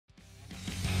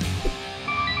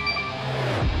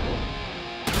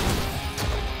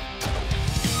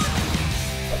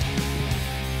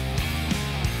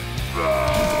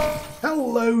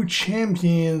Hello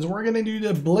champions, we're gonna do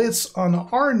the Blitz on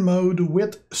hard mode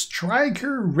with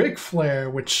striker Ric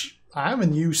Flair, which I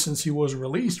haven't used since he was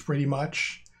released pretty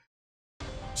much.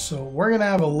 So we're gonna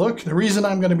have a look. The reason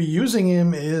I'm gonna be using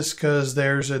him is because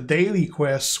there's a daily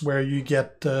quest where you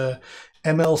get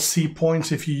MLC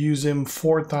points if you use him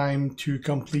 4 times to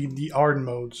complete the hard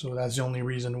mode. So that's the only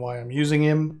reason why I'm using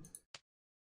him.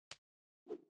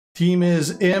 Team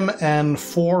is him and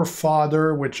 4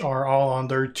 fodder, which are all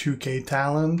under 2k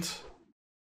talent.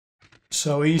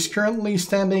 So he's currently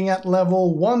standing at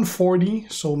level 140,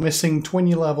 so missing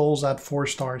 20 levels at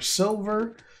 4-star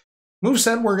silver.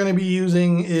 Moveset we're going to be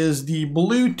using is the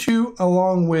blue 2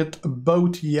 along with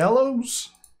both yellows.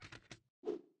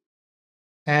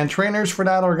 And trainers for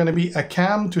that are going to be a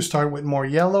Cam to start with more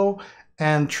yellow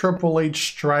and Triple H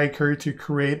Striker to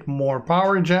create more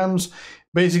power gems.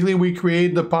 Basically, we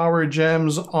create the power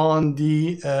gems on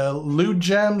the loot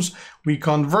gems, we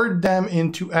convert them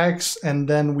into X, and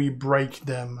then we break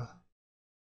them.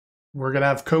 We're going to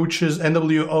have coaches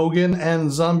NW Hogan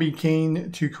and Zombie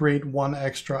Kane to create 1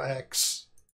 extra X.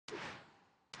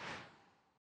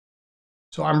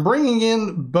 So I'm bringing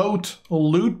in both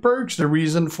loot perks. The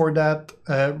reason for that,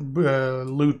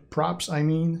 loot props, I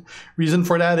mean. Reason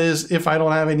for that is if I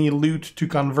don't have any loot to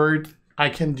convert, I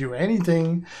can do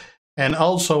anything. And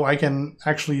also I can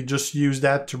actually just use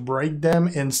that to break them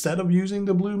instead of using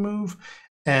the blue move.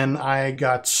 And I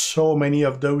got so many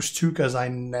of those too because I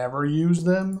never use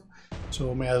them.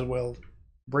 So may as well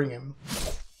bring him.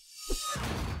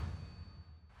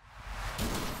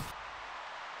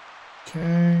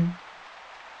 Okay.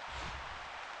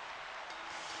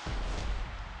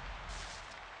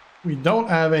 We don't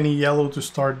have any yellow to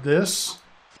start this.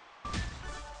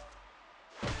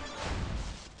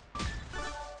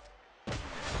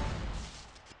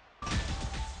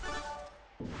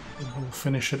 We'll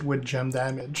finish it with gem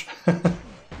damage.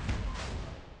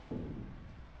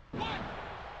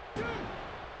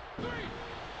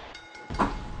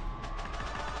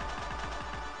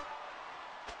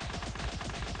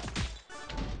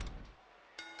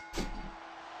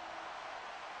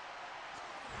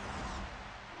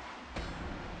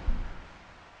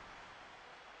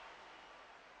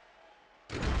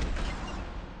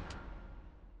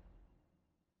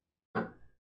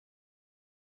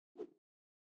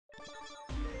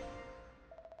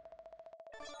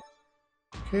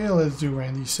 Okay, let's do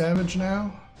Randy Savage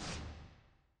now.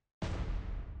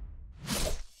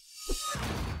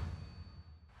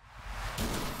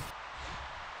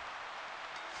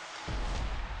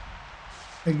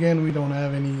 Again, we don't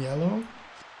have any yellow.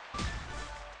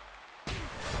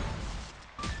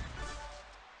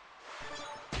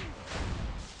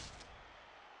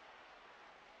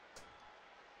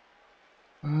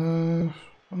 Well,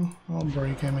 I'll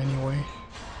break him anyway.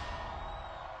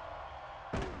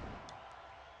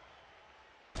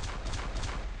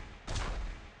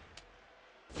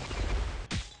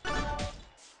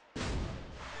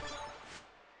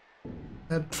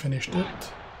 That finished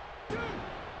it.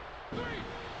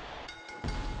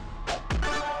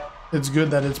 It's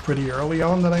good that it's pretty early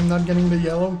on that I'm not getting the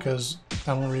yellow, because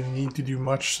I don't really need to do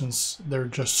much since they're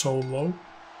just so low.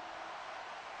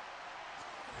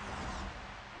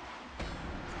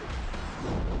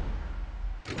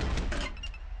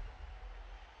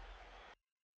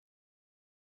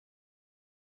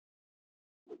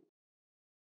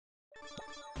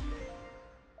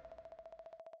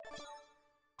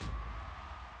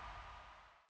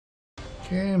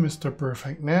 Okay, Mr.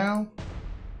 Perfect now.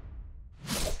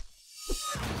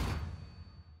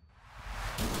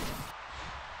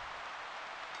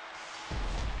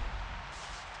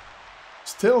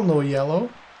 Still no yellow.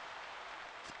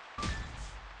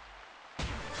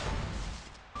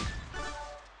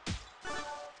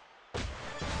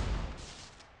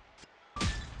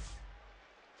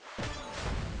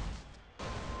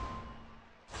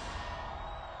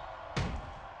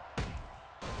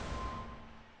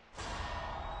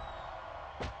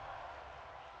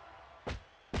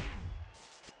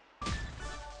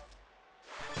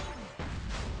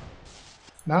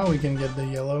 Now we can get the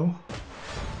yellow.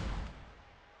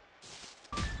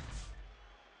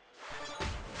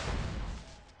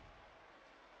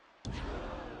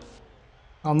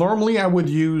 Now, normally I would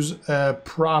use a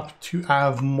prop to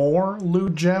have more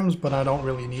loot gems, but I don't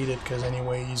really need it because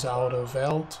anyway he's out of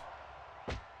health.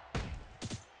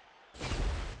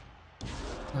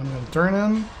 I'm going to turn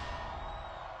him.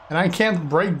 And I can't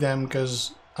break them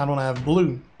because I don't have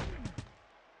blue.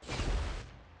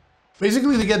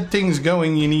 Basically, to get things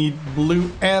going, you need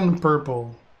blue and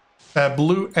purple.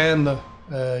 Blue and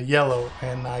yellow,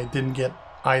 and I didn't get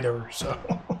either, so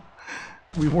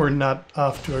we were not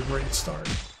off to a great start.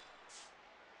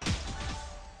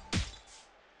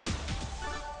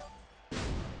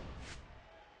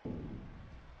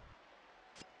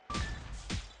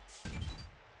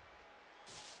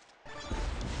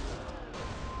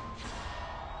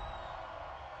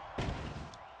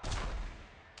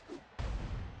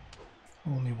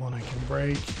 Only one I can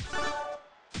break.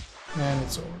 And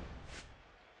it's over.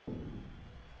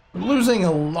 We're losing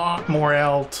a lot more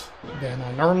health than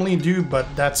I normally do, but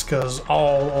that's because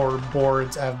all our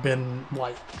boards have been,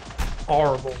 like,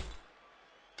 horrible.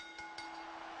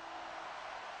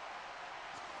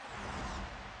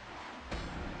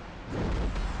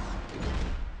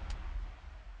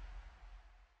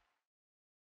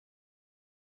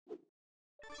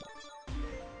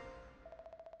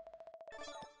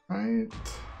 Right.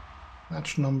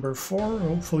 Match number 4.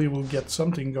 Hopefully we'll get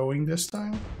something going this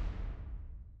time.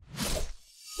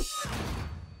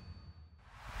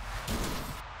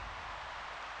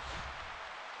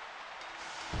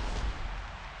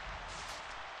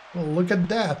 Well, look at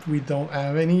that. We don't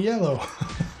have any yellow.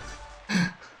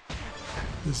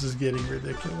 This is getting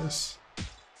ridiculous.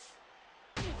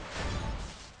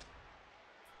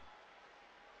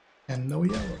 And no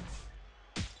yellow.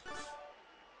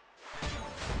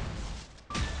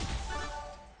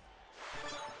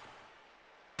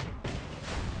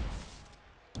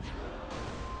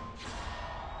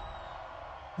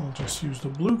 I'll just use the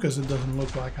blue because it doesn't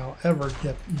look like I'll ever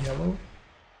get yellow.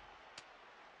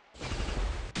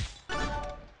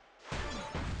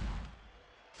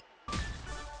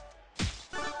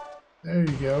 There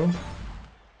you go.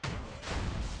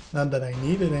 Not that I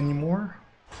need it anymore.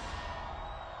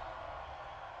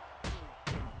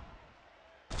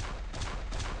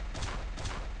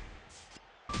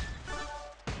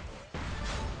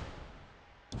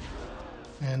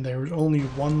 And there's only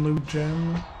one loot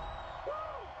gem.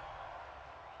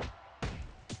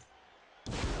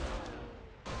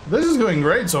 This is going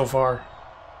great so far.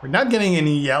 We're not getting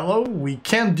any yellow. We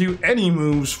can't do any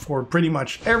moves for pretty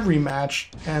much every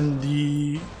match. And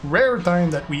the rare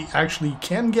time that we actually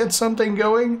can get something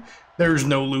going, there's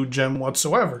no loot gem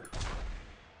whatsoever.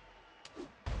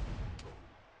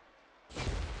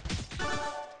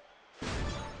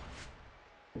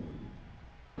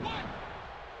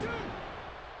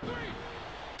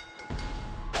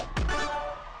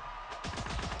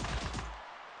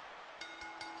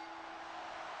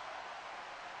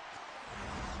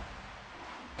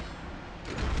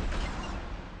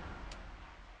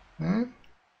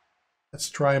 Let's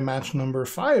try match number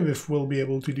 5 if we'll be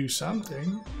able to do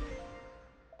something.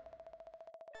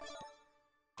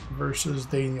 Versus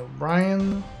Daniel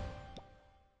Bryan.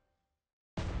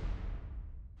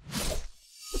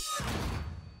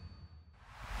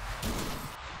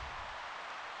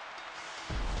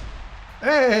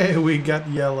 Hey, we got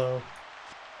yellow.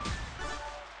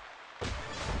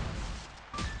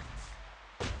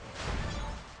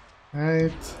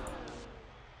 Right.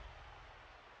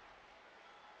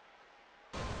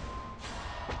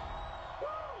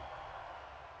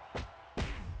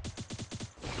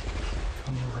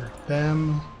 Convert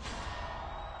them.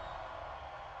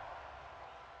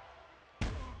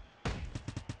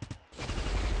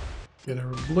 Get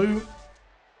our blue.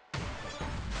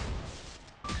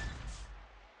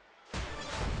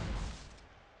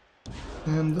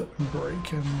 And break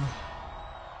him.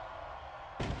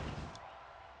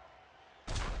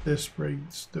 This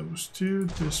breaks those two,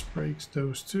 this breaks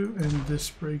those two, and this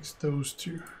breaks those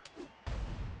two.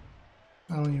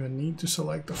 I don't even need to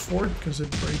select the fourth because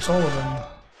it breaks all of them.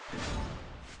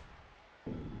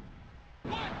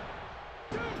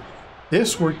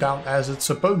 This worked out as it's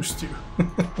supposed to. You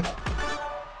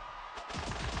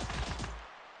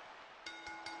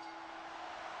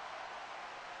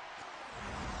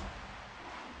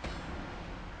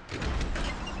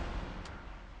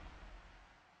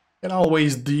can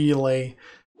always delay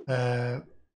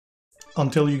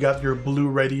until you got your blue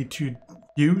ready to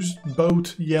use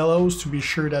both yellows to be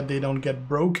sure that they don't get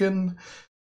broken.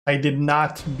 I did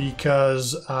not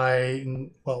because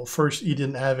well, first he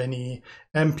didn't have any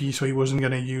MP, so he wasn't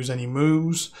going to use any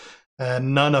moves.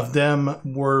 None of them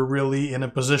were really in a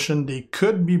position they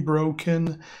could be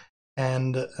broken,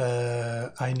 and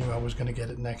I knew I was going to get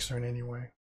it next turn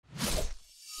anyway.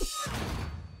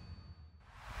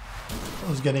 I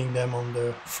was getting them on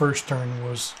the first turn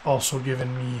was also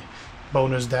giving me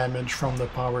bonus damage from the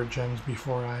power gems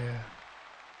before I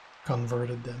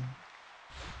converted them.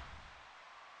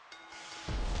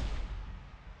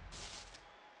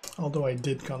 Although I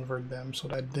did convert them, so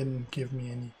that didn't give me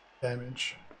any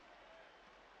damage.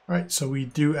 Alright, so we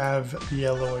do have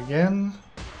yellow again.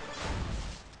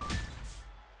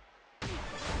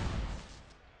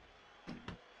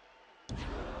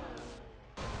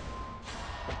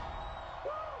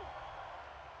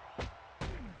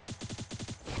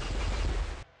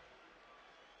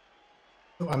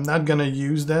 So I'm not gonna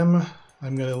use them.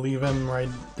 I'm gonna leave them right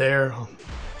there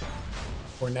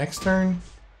for next turn.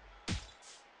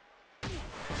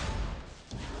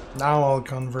 Now I'll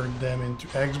convert them into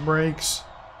X breaks.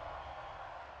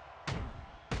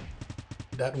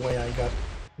 That way I got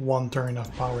 1 turn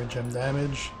of power gem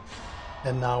damage.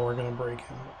 And now we're gonna break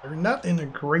him. They're not in a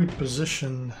great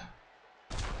position.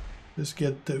 Just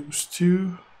get those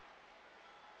 2.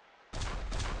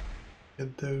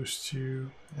 Get those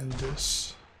 2 and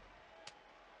this.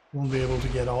 Won't be able to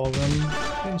get all of them.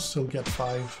 We'll still get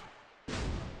 5.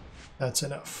 That's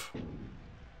enough.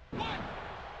 1,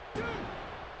 2,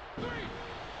 3.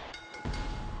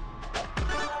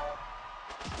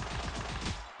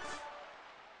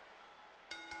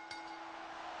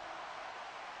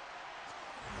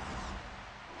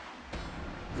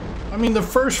 I mean, the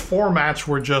first 4 matches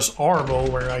were just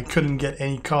horrible, where I couldn't get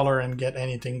any color and get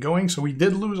anything going, so we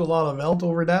did lose a lot of health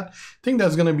over that. I think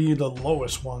that's going to be the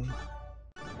lowest one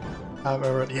I've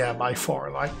ever, yeah, by far.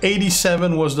 Like,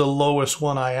 87 was the lowest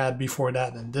one I had before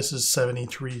that, and this is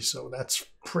 73, so that's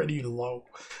pretty low.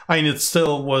 I mean, it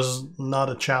still was not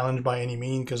a challenge by any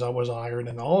means, because I was higher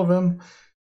than all of them,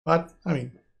 but, I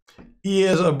mean, he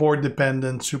is a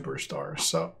board-dependent superstar,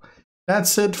 so...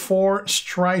 That's it for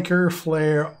Striker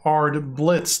Flair Hard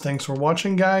Blitz. Thanks for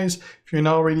watching, guys. If you're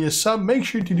not already a sub, make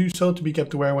sure to do so to be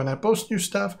kept aware when I post new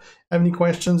stuff. Have any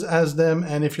questions, ask them.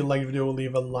 And if you like the video,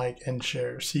 leave a like and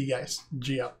share. See you guys.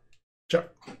 G out. Ciao.